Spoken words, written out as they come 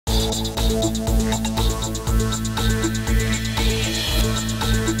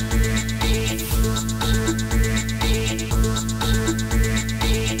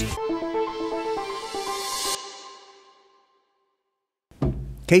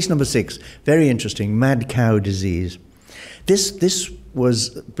Case number 6, very interesting, mad cow disease. This was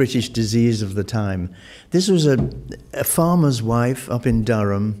British disease of the time. This was a farmer's wife up in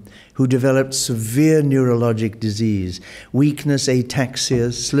Durham who developed severe neurologic disease, weakness,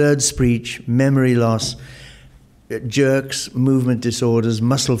 ataxia, slurred speech, memory loss, jerks, movement disorders,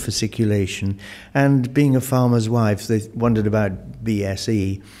 muscle fasciculation. And being a farmer's wife, they wondered about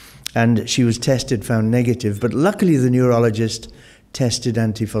BSE. And she was tested, found negative. But luckily the neurologist tested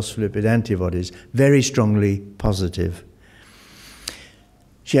antiphospholipid antibodies, very strongly positive.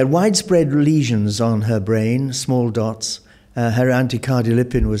 She had widespread lesions on her brain, small dots. Her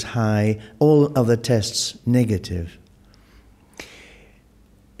anticoagulation was high, all other tests negative.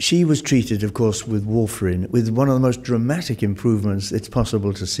 She was treated, of course, with warfarin, with one of the most dramatic improvements it's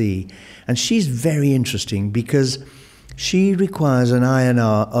possible to see. And she's very interesting because she requires an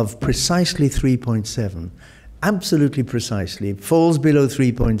ILAR of precisely 3.7. Absolutely precisely. It falls below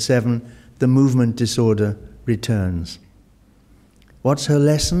 3.7, the movement disorder returns. What's her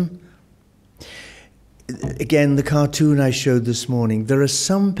lesson? Again, the cartoon I showed this morning, there are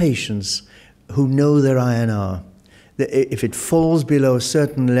some patients who know their INR. If it falls below a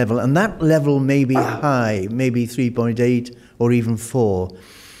certain level, and that level may be high, maybe 3.8 or even 4,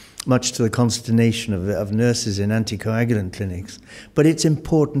 much to the consternation of nurses in anticoagulant clinics. But it's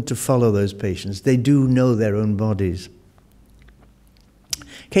important to follow those patients. They do know their own bodies.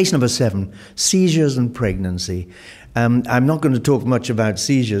 Case number 7, seizures and pregnancy. I'm not going to talk much about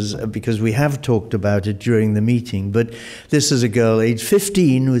seizures because we have talked about it during the meeting, but this is a girl aged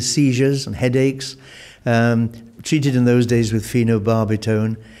 15 with seizures and headaches, treated in those days with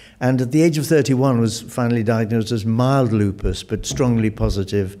phenobarbital, and at the age of 31 was finally diagnosed as mild lupus, but strongly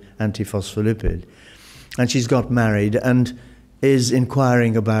positive antiphospholipid. And she's got married and is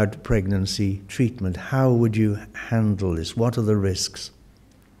inquiring about pregnancy treatment. How would you handle this? What are the risks?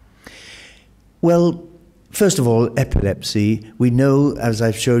 Well, first of all, epilepsy. We know, as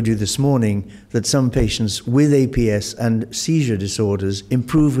I've showed you this morning, that some patients with APS and seizure disorders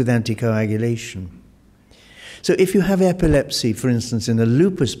improve with anticoagulation. So if you have epilepsy, for instance, in a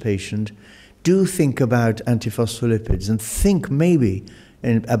lupus patient, do think about antiphospholipids and think maybe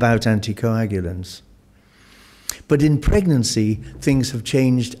about anticoagulants. But in pregnancy, things have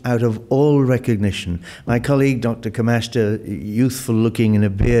changed out of all recognition. My colleague, Dr. Kamashta, youthful looking in a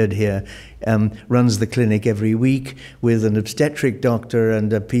beard here, runs the clinic every week with an obstetric doctor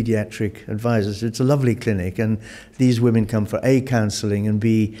and a pediatric advisor. So it's a lovely clinic, and these women come for A, counseling, and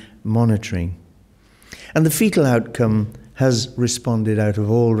B, monitoring. And the fetal outcome has responded out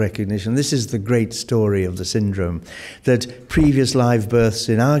of all recognition. This is the great story of the syndrome, that previous live births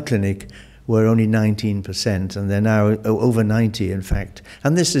in our clinic were only 19%, and they're now over 90%, in fact.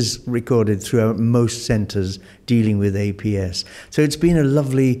 And this is recorded throughout most centres dealing with APS. So it's been a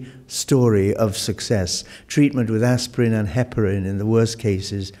lovely story of success, treatment with aspirin and heparin in the worst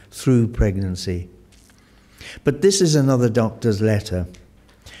cases through pregnancy. But this is another doctor's letter.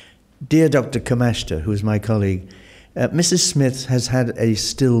 Dear Dr. Kamashta, who is my colleague, Mrs. Smith has had a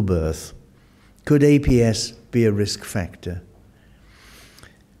stillbirth. Could APS be a risk factor?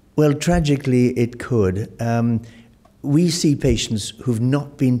 Well, tragically, it could. We see patients who've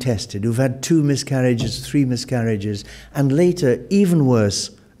not been tested, who've had 2 miscarriages, 3 miscarriages, and later, even worse,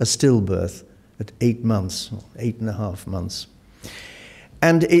 a stillbirth at 8 months, 8.5 months.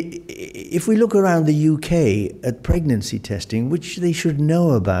 And if we look around the UK at pregnancy testing, which they should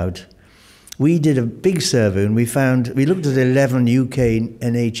know about, we did a big survey and we looked at 11 UK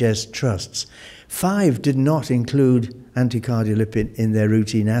NHS trusts. 5 did not include anticoagulation in their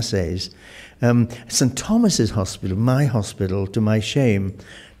routine assays. St Thomas's Hospital, my hospital, to my shame,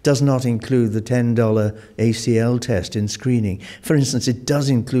 does not include the $10 ACL test in screening. For instance, it does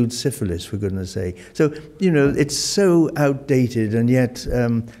include syphilis, for goodness sake. So, you know, it's so outdated and yet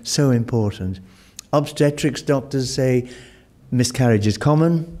so important. Obstetrics doctors say miscarriage is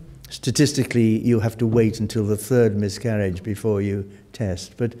common. Statistically, you have to wait until the 3rd miscarriage before you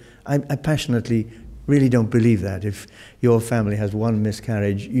test. But I passionately really don't believe that. If your family has 1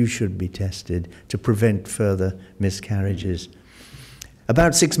 miscarriage, you should be tested to prevent further miscarriages.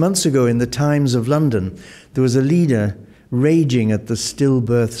 About 6 months ago in the Times of London, there was a leader raging at the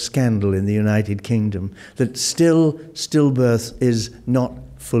stillbirth scandal in the United Kingdom, that stillbirth is not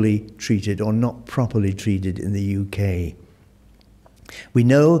fully treated or not properly treated in the UK. We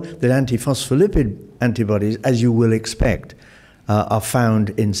know that antiphospholipid antibodies, as you will expect, are found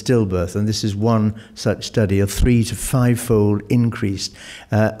in stillbirth, and this is one such study, a 3 to 5-fold increased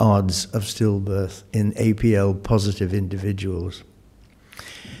odds of stillbirth in APL-positive individuals.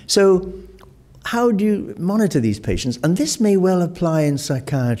 So how do you monitor these patients? And this may well apply in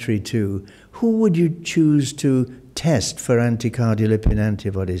psychiatry too. Who would you choose to test for anticoagulation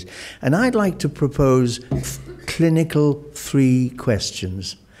antibodies? And I'd like to propose clinical 3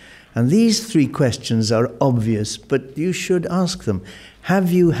 questions. And these 3 questions are obvious, but you should ask them.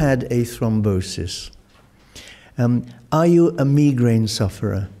 Have you had a thrombosis? Are you a migraine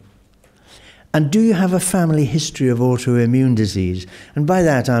sufferer? And do you have a family history of autoimmune disease? And by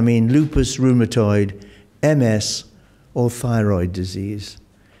that I mean lupus, rheumatoid, MS, or thyroid disease.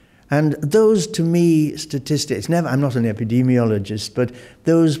 And those, to me, statistics, I'm not an epidemiologist, but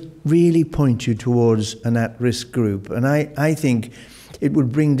those really point you towards an at-risk group. And I think it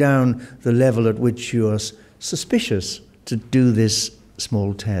would bring down the level at which you are suspicious to do this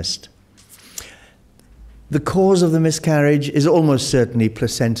small test. The cause of the miscarriage is almost certainly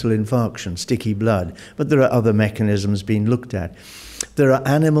placental infarction, sticky blood, but there are other mechanisms being looked at. There are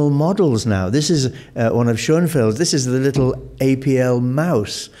animal models now. This is one of Schoenfeld's. This is the little APL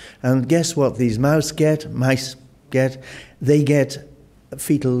mouse. And guess what these mice get? They get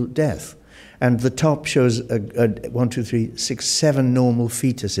fetal death. And the top shows 1, 2, 3, 6, 7 normal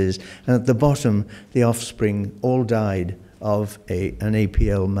fetuses. And at the bottom, the offspring all died of an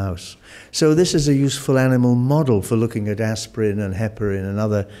APL mouse. So this is a useful animal model for looking at aspirin and heparin and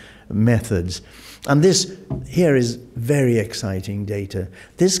other methods. And this here is very exciting data.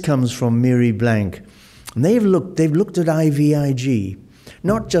 This comes from Miri Blank. And they've looked at IVIG,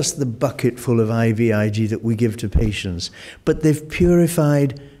 not just the bucket full of IVIG that we give to patients, but they've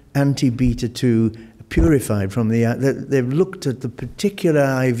purified anti-beta-2, purified from they've looked at the particular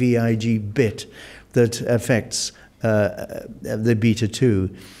IVIG bit that affects the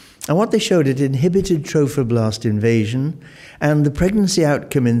beta-2. And what they showed, it inhibited trophoblast invasion, and the pregnancy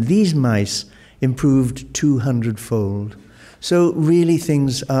outcome in these mice improved 200-fold. So really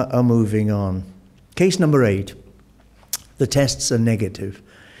things are moving on. Case number 8. The tests are negative.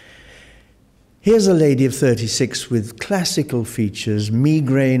 Here's a lady of 36 with classical features,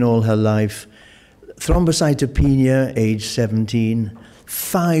 migraine all her life, thrombocytopenia, age 17,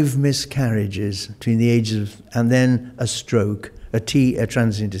 5 miscarriages between the ages of, and then a stroke, a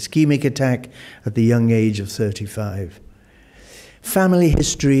transient ischemic attack at the young age of 35. Family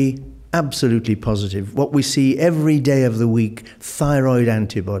history, absolutely positive. What we see every day of the week, thyroid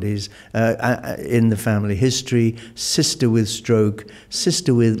antibodies in the family history, sister with stroke,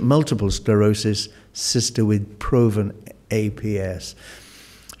 sister with multiple sclerosis, sister with proven APS.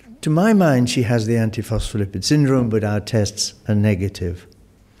 To my mind, she has the antiphospholipid syndrome, but our tests are negative.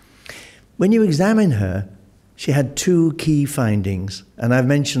 When you examine her, she had 2 key findings, and I've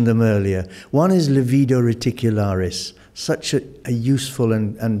mentioned them earlier. One is livido reticularis, such a useful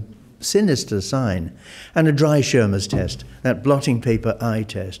and sinister sign, and a dry Schirmer's test, that blotting paper eye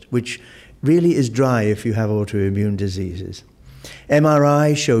test, which really is dry if you have autoimmune diseases.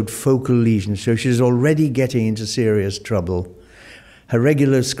 MRI showed focal lesions, so she's already getting into serious trouble. Her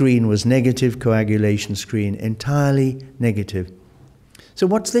regular screen was negative, coagulation screen entirely negative. So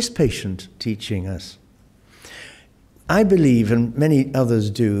what's this patient teaching us? I believe, and many others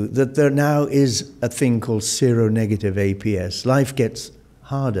do, that there now is a thing called seronegative APS. Life gets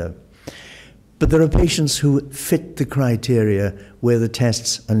harder. But there are patients who fit the criteria where the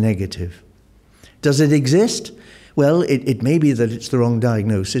tests are negative. Does it exist? Well, it may be that it's the wrong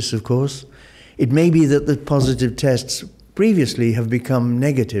diagnosis, of course. It may be that the positive tests previously have become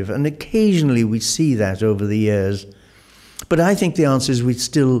negative, and occasionally we see that over the years. But I think the answer is we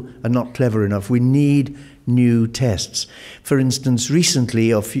still are not clever enough. We need new tests. For instance,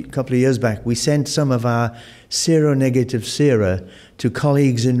 recently, a couple of years back, we sent some of our seronegative sera to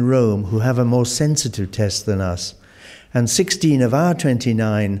colleagues in Rome who have a more sensitive test than us. And 16 of our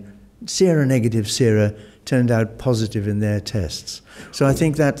 29 seronegative sera turned out positive in their tests. So I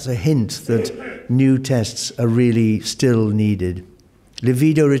think that's a hint that new tests are really still needed.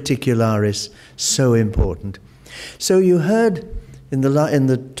 Livido reticularis, so important. So you heard in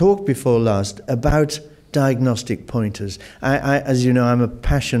the talk before last about diagnostic pointers. As you know, I'm a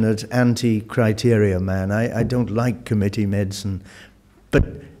passionate anti-criteria man. I don't like committee medicine. But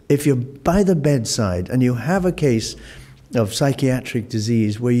if you're by the bedside and you have a case of psychiatric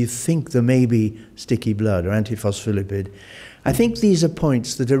disease where you think there may be sticky blood or antiphospholipid, I think these are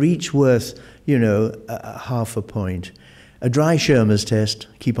points that are each worth, half a point. A dry Schirmer's test,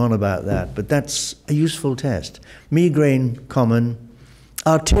 keep on about that, but that's a useful test. Migraine, common.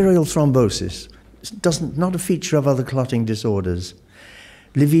 Arterial thrombosis, not a feature of other clotting disorders.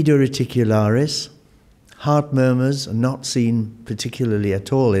 Livido reticularis, heart murmurs are not seen particularly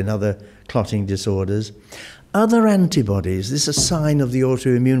at all in other clotting disorders. Other antibodies, this is a sign of the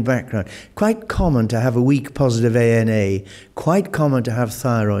autoimmune background. Quite common to have a weak positive ANA, quite common to have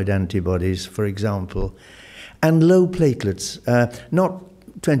thyroid antibodies, for example, and low platelets, not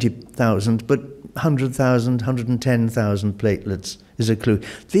 20,000, but 100,000, 110,000 platelets is a clue.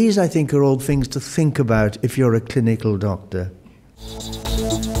 These, I think, are all things to think about if you're a clinical doctor.